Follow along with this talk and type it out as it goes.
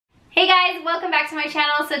guys, welcome back to my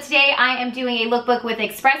channel. So today I am doing a lookbook with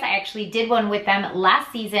Express. I actually did one with them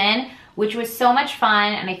last season, which was so much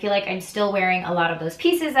fun, and I feel like I'm still wearing a lot of those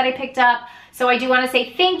pieces that I picked up. So I do want to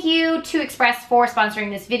say thank you to Express for sponsoring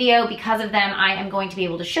this video. Because of them, I am going to be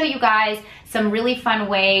able to show you guys some really fun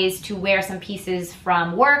ways to wear some pieces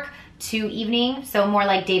from work to evening, so more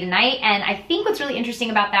like day to night. And I think what's really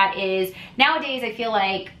interesting about that is nowadays I feel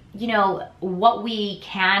like, you know, what we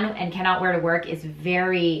can and cannot wear to work is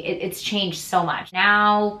it's changed so much.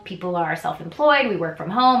 Now people are self-employed, we work from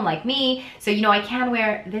home like me. So, you know, I can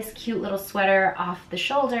wear this cute little sweater off the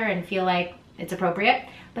shoulder and feel like it's appropriate.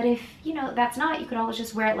 But if, you know, that's not, you could always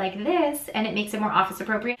just wear it like this and it makes it more office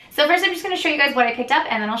appropriate. So first I'm just gonna show you guys what I picked up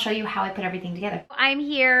and then I'll show you how I put everything together. I'm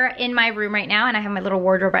here in my room right now and I have my little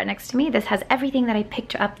wardrobe right next to me. This has everything that I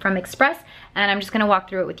picked up from Express and I'm just gonna walk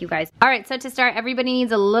through it with you guys. All right, so to start, everybody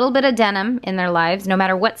needs a little bit of denim in their lives, no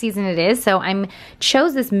matter what season it is. So I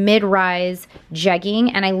chose this mid-rise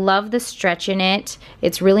jegging and I love the stretch in it.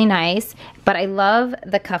 It's really nice, but I love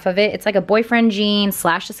the cuff of it. It's like a boyfriend jean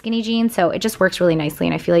slash a skinny jean, so it just works really nicely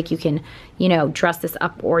and I feel like you can, you know, dress this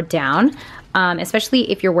up or down,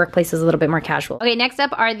 especially if your workplace is a little bit more casual. Okay, next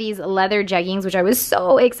up are these leather jeggings, which I was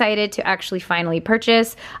so excited to actually finally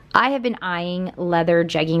purchase. I have been eyeing leather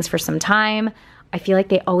jeggings for some time. I feel like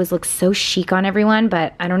they always look so chic on everyone,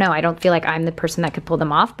 but I don't know. I don't feel like I'm the person that could pull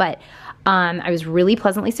them off, but I was really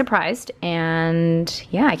pleasantly surprised, and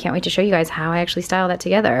yeah, I can't wait to show you guys how I actually style that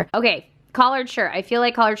together. Okay. Collared shirt. I feel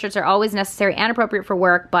like collared shirts are always necessary and appropriate for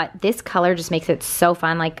work, but this color just makes it so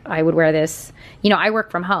fun. Like I would wear this, you know, I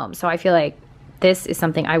work from home, so I feel like this is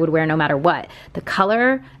something I would wear no matter what. The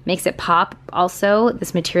color makes it pop. Also,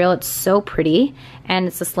 this material, it's so pretty and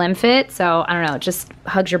it's a slim fit, so I don't know, it just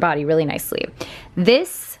hugs your body really nicely.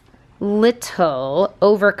 This little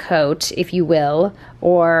overcoat, if you will,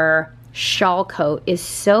 or shawl coat is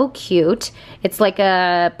so cute. It's like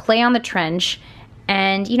a play on the trench.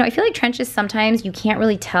 And, you know, I feel like trenches sometimes you can't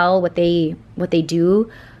really tell what they do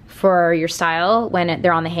for your style when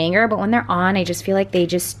they're on the hanger, but when they're on, I just feel like they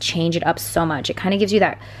just change it up so much. It kind of gives you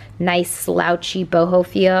that nice slouchy boho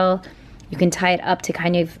feel. You can tie it up to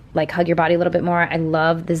kind of like hug your body a little bit more. I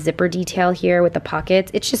love the zipper detail here with the pockets.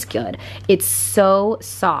 It's just good. It's so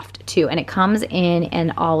soft too, and it comes in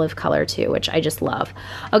an olive color too, which I just love.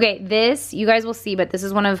 Okay, this, you guys will see, but this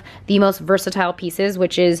is one of the most versatile pieces,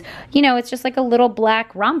 which is, you know, it's just like a little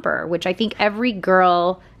black romper, which I think every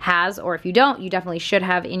girl has, or if you don't, you definitely should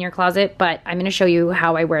have in your closet, but I'm gonna show you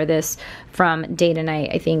how I wear this from day to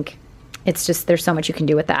night. I think it's just, there's so much you can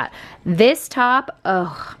do with that. This top,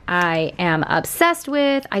 oh, I am obsessed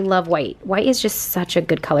with. I love white. White is just such a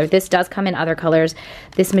good color. This does come in other colors.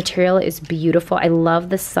 This material is beautiful. I love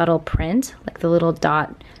the subtle print, like the little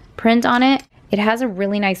dot print on it. It has a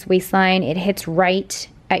really nice waistline. It hits right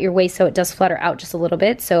at your waist, so it does flutter out just a little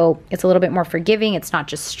bit. So it's a little bit more forgiving. It's not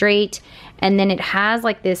just straight. And then it has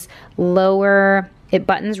like this lower, it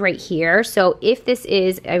buttons right here. So if this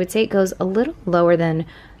is, I would say it goes a little lower than,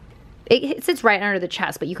 it sits right under the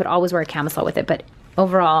chest, but you could always wear a camisole with it. But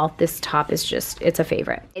overall, this top is just, it's a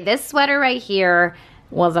favorite. This sweater right here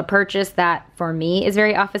was a purchase that for me is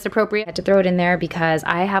very office appropriate. I had to throw it in there because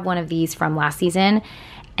I have one of these from last season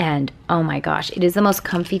and oh my gosh, it is the most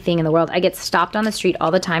comfy thing in the world. I get stopped on the street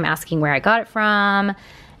all the time asking where I got it from,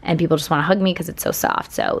 and people just wanna hug me because it's so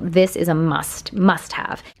soft. So this is a must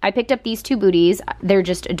have. I picked up these two booties. They're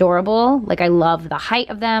just adorable. Like I love the height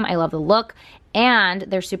of them. I love the look. And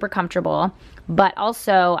they're super comfortable, but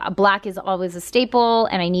also black is always a staple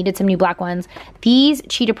and I needed some new black ones. These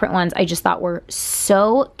cheetah print ones I just thought were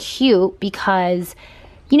so cute because,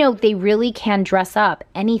 you know, they really can dress up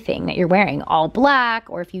anything that you're wearing, all black,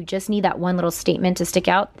 or if you just need that one little statement to stick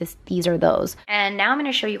out, these are those. And now I'm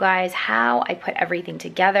gonna show you guys how I put everything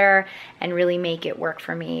together and really make it work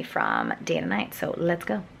for me from day to night. So let's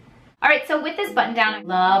go. All right, so with this button down, I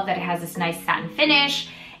love that it has this nice satin finish.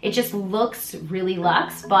 It just looks really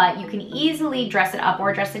luxe, but you can easily dress it up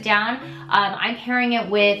or dress it down. I'm pairing it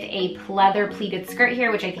with a leather pleated skirt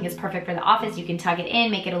here, which I think is perfect for the office. You can tuck it in,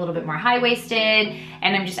 make it a little bit more high-waisted,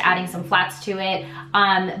 and I'm just adding some flats to it.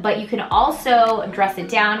 But you can also dress it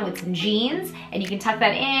down with some jeans, and you can tuck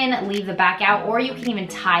that in, leave the back out, or you can even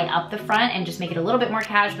tie up the front and just make it a little bit more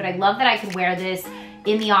cash. But I love that I could wear this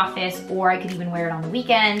in the office, or I could even wear it on the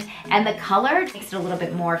weekend. And the color makes it a little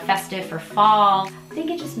bit more festive for fall. I think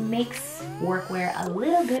it just makes workwear a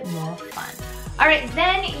little bit more fun. All right,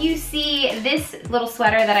 then you see this little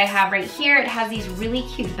sweater that I have right here. It has these really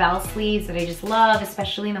cute bell sleeves that I just love,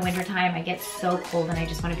 especially in the wintertime. I get so cold and I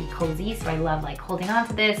just wanna be cozy, so I love like holding on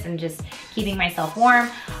to this and just keeping myself warm.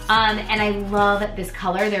 And I love this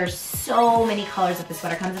color. There's so many colors that the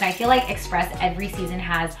sweater comes in. I feel like Express every season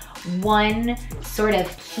has one sort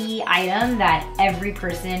of key item that every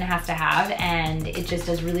person has to have, and it just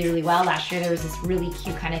does really, really well. Last year there was this really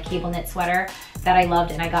cute kind of cable knit sweater that I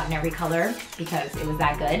loved, and I got in every color because it was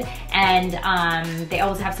that good. And they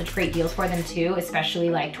always have such great deals for them too, especially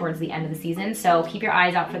like towards the end of the season. So keep your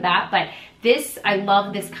eyes out for that. But this, I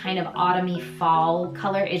love this kind of autumny fall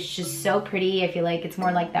color. It's just so pretty. I feel like it's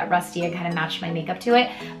more like that rusty. I kind of matched my makeup to it.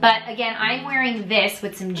 But again, I'm wearing this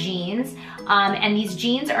with some jeans. And these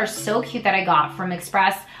jeans are so cute that I got from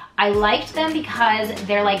Express. I liked them because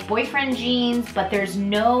they're like boyfriend jeans, but there's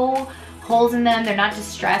no holes in them. They're not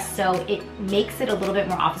distressed, so it makes it a little bit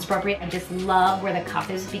more office appropriate. I just love where the cuff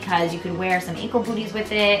is because you could wear some ankle booties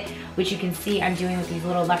with it, which you can see I'm doing with these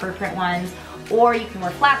little leopard print ones, or you can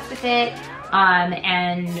wear flats with it.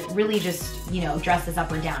 And really just, you know, dress this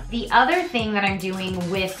up or down. The other thing that I'm doing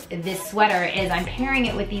with this sweater is I'm pairing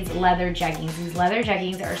it with these leather jeggings. These leather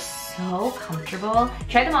jeggings are so comfortable.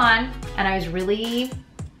 Tried them on and I was really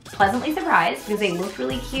pleasantly surprised because they look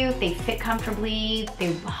really cute, they fit comfortably,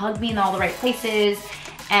 they hug me in all the right places,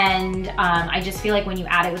 and I just feel like when you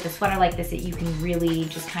add it with a sweater like this, you can really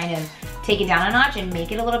just kind of take it down a notch and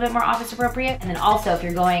make it a little bit more office appropriate. And then also if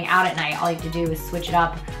you're going out at night, all you have to do is switch it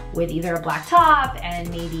up with either a black top and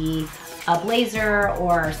maybe a blazer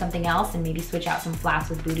or something else, and maybe switch out some flats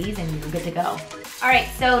with booties and you're good to go. All right,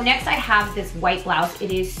 so next I have this white blouse.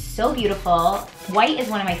 It is so beautiful. White is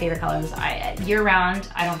one of my favorite colors. Year round,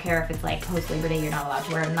 I don't care if it's like post Labor Day, you're not allowed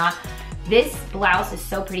to wear it or not. This blouse is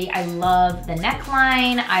so pretty. I love the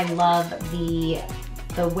neckline. I love the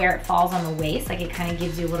where it falls on the waist. Like it kind of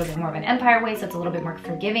gives you a little bit more of an empire waist, so it's a little bit more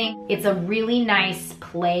forgiving. It's a really nice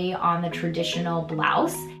play on the traditional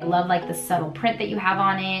blouse. I love like the subtle print that you have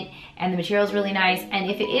on it, and the material is really nice.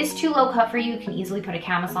 And if it is too low cut for you, you can easily put a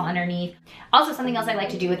camisole underneath. Also, something else I like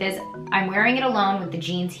to do with this, I'm wearing it alone with the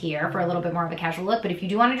jeans here for a little bit more of a casual look, but if you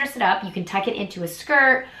do want to dress it up, you can tuck it into a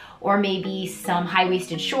skirt or maybe some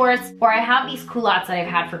high-waisted shorts. Or I have these culottes that I've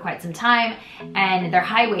had for quite some time, and they're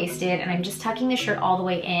high-waisted, and I'm just tucking the shirt all the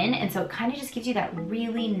way in, and so it kind of just gives you that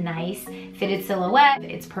really nice fitted silhouette.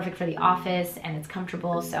 It's perfect for the office, and it's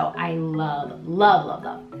comfortable, so I love, love, love,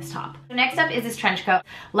 love this top. So next up is this trench coat.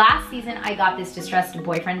 Last season, I got this distressed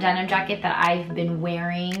boyfriend denim jacket that I've been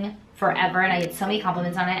wearing forever, and I get so many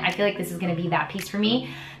compliments on it. I feel like this is gonna be that piece for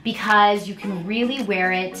me because you can really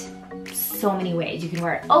wear it so many ways. You can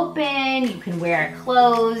wear it open, you can wear it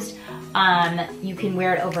closed, you can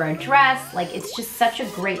wear it over a dress. Like, it's just such a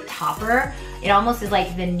great topper. It almost is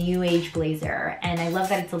like the new age blazer, and I love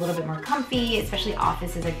that it's a little bit more comfy, especially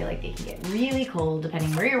offices. I feel like they can get really cold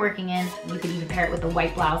depending where you're working in. You could even pair it with the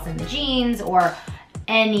white blouse and the jeans, or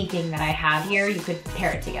anything that I have here, you could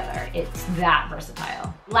pair it together. It's that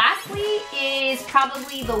versatile. Lastly is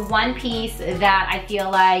probably the one piece that I feel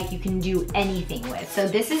like you can do anything with. So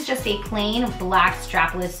this is just a plain black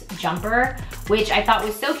strapless jumper, which I thought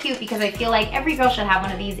was so cute because I feel like every girl should have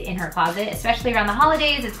one of these in her closet, especially around the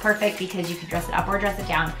holidays. It's perfect because you can dress it up or dress it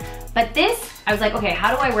down. But this, I was like, okay,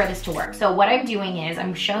 how do I wear this to work? So what I'm doing is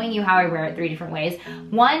I'm showing you how I wear it 3 different ways.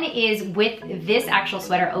 One is with this actual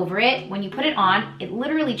sweater over it. When you put it on, it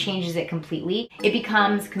literally changes it completely. It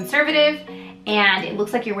becomes conservative and it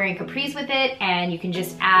looks like you're wearing capris with it, and you can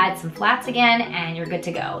just add some flats again and you're good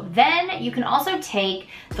to go. Then you can also take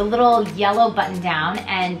the little yellow button down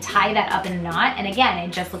and tie that up in a knot, and again,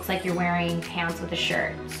 it just looks like you're wearing pants with a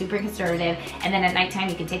shirt. Super conservative. And then at nighttime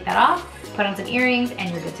you can take that off, put on some earrings,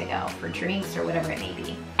 and you're good to go for drinks or whatever it may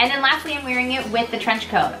be. And then lastly, I'm wearing it with the trench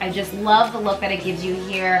coat. I just love the look that it gives you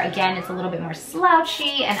here. Again, it's a little bit more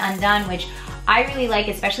slouchy and undone, which I really like,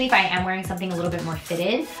 especially if I am wearing something a little bit more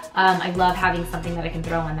fitted. I love having something that I can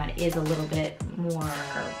throw on that is a little bit more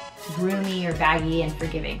roomy or baggy and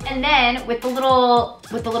forgiving. And then with the little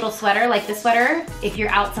sweater, like this sweater, if you're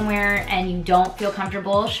out somewhere and you don't feel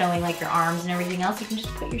comfortable showing like your arms and everything else, you can just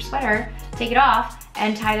put your sweater, take it off,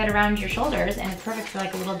 and tie that around your shoulders, and it's perfect for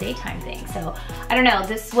like a little daytime thing. So I don't know,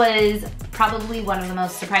 this was probably one of the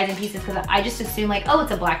most surprising pieces because I just assumed like, oh,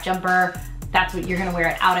 it's a black jumper, that's what you're gonna wear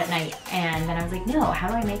it out at night. And then I was like, no, how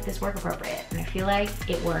do I make this work appropriate? And I feel like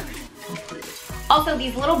it works completely. Also,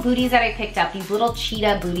 these little booties that I picked up, these little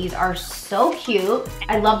cheetah booties are so cute.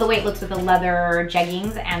 I love the way it looks with the leather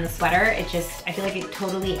jeggings and the sweater. It just, I feel like it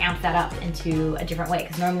totally amps that up into a different way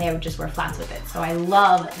because normally I would just wear flats with it. So I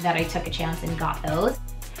love that I took a chance and got those.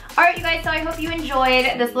 All right, you guys, so I hope you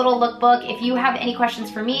enjoyed this little lookbook. If you have any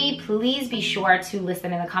questions for me, please be sure to list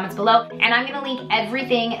them in the comments below. And I'm gonna link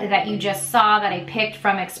everything that you just saw that I picked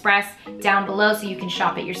from Express down below so you can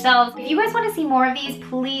shop it yourselves. If you guys wanna see more of these,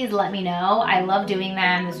 please let me know. I love doing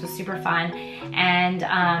them. This was super fun. And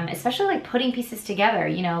especially like putting pieces together,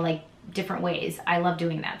 you know, like different ways. I love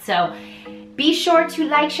doing that. So be sure to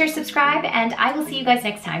like, share, subscribe, and I will see you guys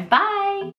next time. Bye.